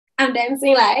I'm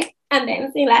dancing like.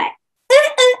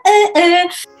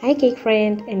 Hi cake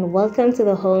friend, and welcome to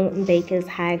the Home Bakers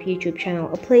Hive YouTube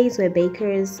channel, a place where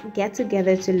bakers get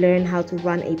together to learn how to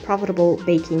run a profitable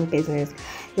baking business.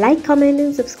 Like, comment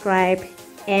and subscribe,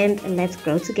 and let's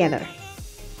grow together.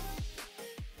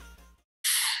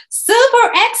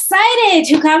 Super excited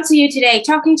to come to you today,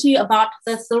 talking to you about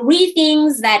the 3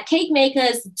 things that cake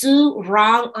makers do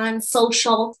wrong on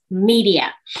social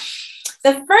media.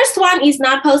 The first one is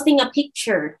not posting a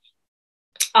picture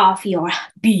of your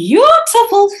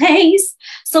beautiful face.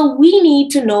 So we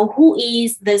need to know who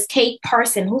is this cake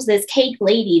person, who's this cake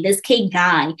lady, this cake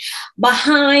guy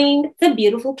behind the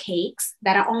beautiful cakes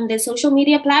that are on the social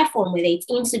media platform, whether it's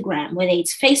Instagram, whether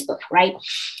it's Facebook, right?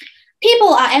 People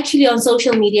are actually on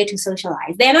social media to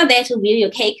socialize. They're not there to view your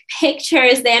cake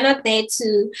pictures. They're not there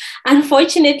to,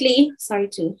 unfortunately, sorry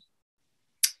to,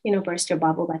 burst your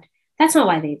bubble, but that's not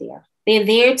why they're there. They're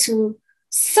there to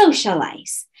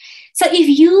socialize. So if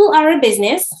you are a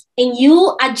business and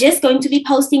you are just going to be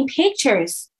posting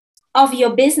pictures of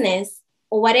your business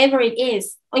or whatever it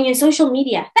is on your social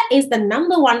media, that is the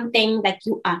number one thing that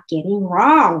you are getting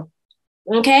wrong.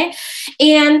 Okay.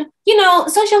 And,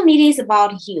 social media is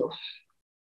about you.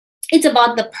 It's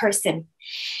about the person.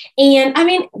 And I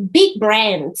mean, big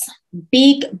brands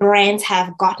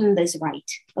have gotten this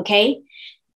right. Okay.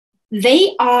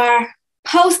 They are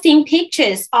posting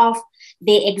pictures of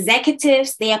their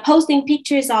executives. They are posting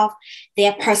pictures of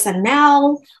their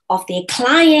personnel, of their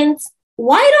clients.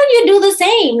 Why don't you do the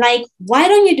same? Why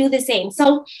don't you do the same?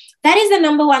 So that is the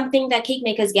number one thing that cake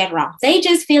makers get wrong. They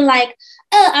just feel like,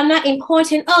 oh, I'm not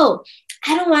important. Oh,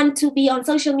 I don't want to be on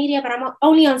social media, but I'm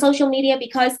only on social media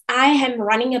because I am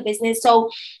running a business. So,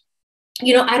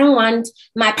 I don't want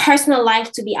my personal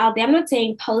life to be out there. I'm not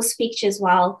saying post pictures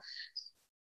while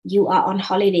you are on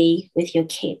holiday with your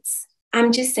kids.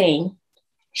 I'm just saying,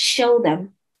 show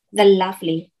them the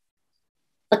lovely,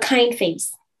 the kind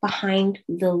face behind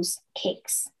those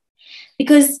cakes.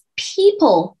 Because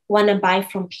people want to buy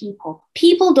from people.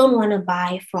 People don't want to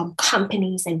buy from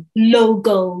companies and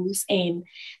logos. And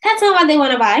that's not what they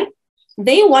want to buy.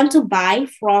 They want to buy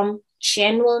from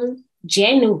genuine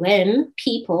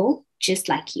people just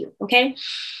like you. Okay.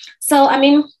 So, I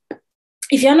mean,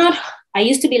 if you're not, I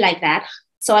used to be like that.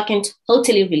 So I can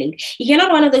totally relate. If you're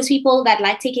not one of those people that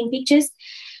like taking pictures,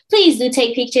 please do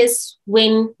take pictures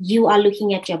when you are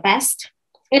looking at your best.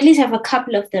 At least have a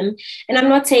couple of them. And I'm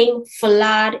not saying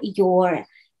flood your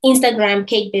Instagram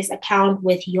Cake Biz account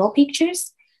with your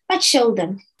pictures, but show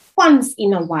them once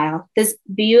in a while this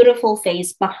beautiful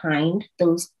face behind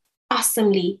those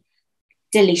awesomely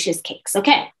delicious cakes.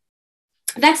 Okay.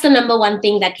 That's the number one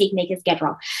thing that cake makers get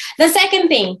wrong. The second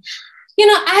thing,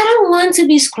 I don't want to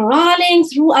be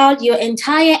scrolling throughout your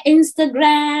entire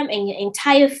Instagram and your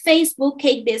entire Facebook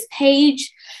Cake Biz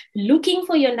page looking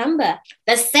for your number.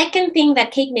 The second thing that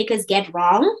cake makers get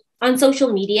wrong on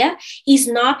social media is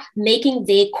not making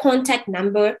their contact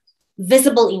number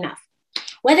visible enough.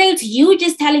 Whether it's you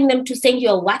just telling them to send you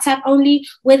a WhatsApp only,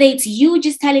 whether it's you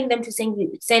just telling them to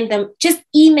send them just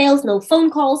emails, no phone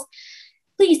calls.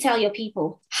 Please tell your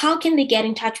people, how can they get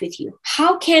in touch with you?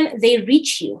 How can they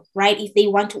reach you, right? If they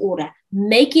want to order,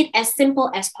 make it as simple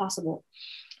as possible.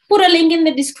 Put a link in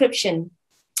the description.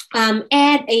 Add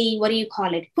a,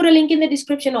 Put a link in the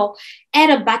description or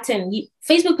add a button.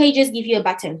 Facebook pages give you a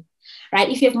button, right?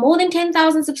 If you have more than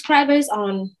 10,000 subscribers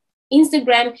on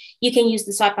Instagram, you can use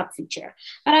the swipe up feature.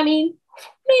 But I mean,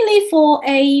 really for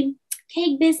a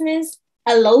cake business,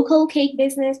 a local cake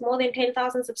business, more than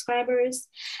 10,000 subscribers,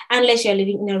 unless you're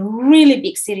living in a really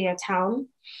big city or town,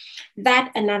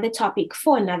 that's another topic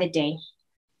for another day.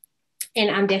 And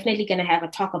I'm definitely going to have a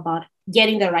talk about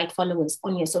getting the right followers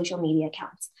on your social media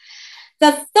accounts.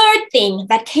 The third thing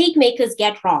that cake makers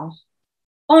get wrong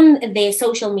on their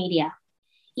social media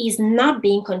is not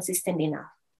being consistent enough.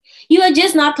 You are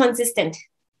just not consistent.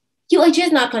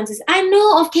 I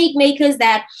know of cake makers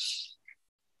that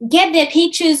get their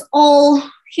pictures all,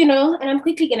 and I'm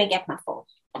quickly going to get my phone.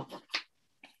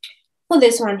 For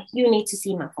this one, you need to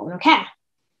see my phone, okay?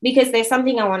 Because there's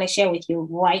something I want to share with you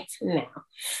right now.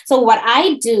 So what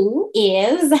I do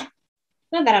is,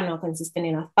 not that I'm not consistent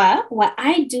enough, but what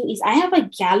I do is I have a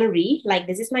gallery, like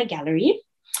this is my gallery.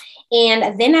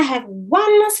 And then I have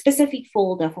one specific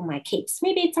folder for my cakes.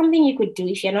 Maybe it's something you could do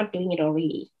if you're not doing it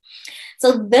already.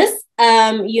 So this,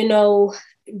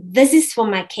 this is for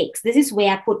my cakes. This is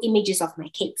where I put images of my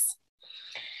cakes.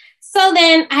 So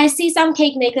then I see some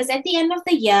cake makers at the end of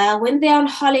the year when they're on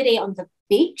holiday on the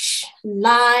beach,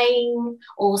 lying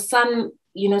or some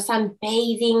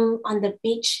bathing on the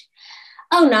beach.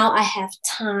 oh, now I have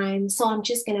time, so I'm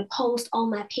just gonna post all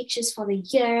my pictures for the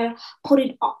year,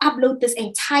 upload this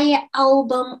entire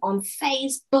album on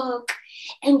Facebook,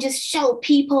 and just show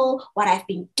people what I've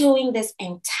been doing this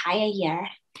entire year.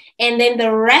 And then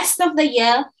the rest of the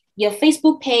year, your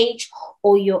Facebook page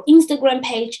or your Instagram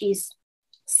page is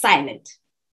silent.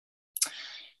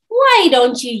 Why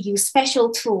don't you use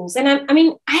special tools? And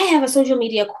I have a social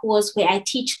media course where I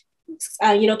teach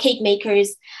cake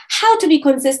makers how to be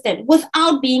consistent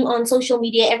without being on social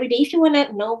media every day. If you want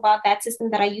to know about that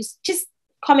system that I use, just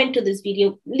comment to this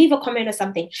video, leave a comment or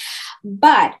something.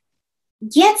 But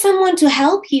get someone to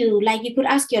help you. Like, you could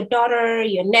ask your daughter,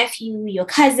 your nephew, your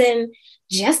cousin,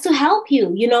 just to help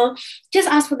you, just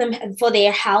ask for them for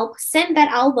their help. Send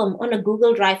that album on a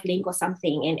Google Drive link or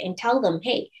something and tell them,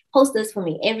 hey, post this for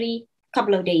me every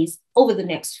couple of days over the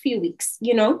next few weeks,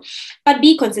 but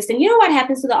be consistent. You know what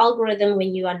happens to the algorithm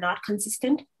when you are not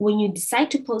consistent? When you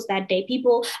decide to post that day,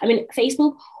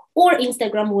 Facebook or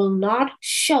Instagram will not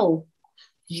show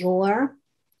your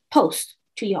post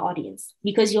to your audience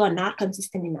because you are not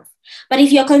consistent enough. But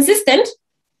if you're consistent,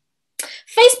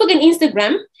 Facebook and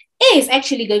Instagram is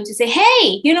actually going to say,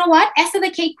 hey, you know what? Esther the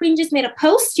Cake Queen just made a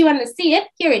post. You want to see it?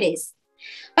 Here it is.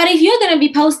 But if you're going to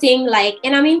be posting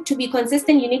to be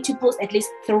consistent, you need to post at least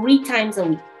 3 times a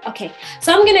week. Okay,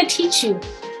 so I'm going to teach you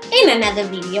in another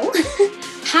video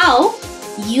how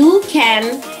you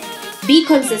can be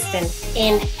consistent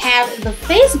and have the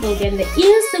Facebook and the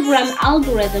Instagram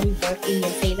algorithm work in your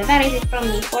favor. That is it from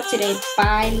me for today.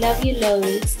 Bye. Love you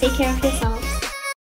loads. Take care of yourself.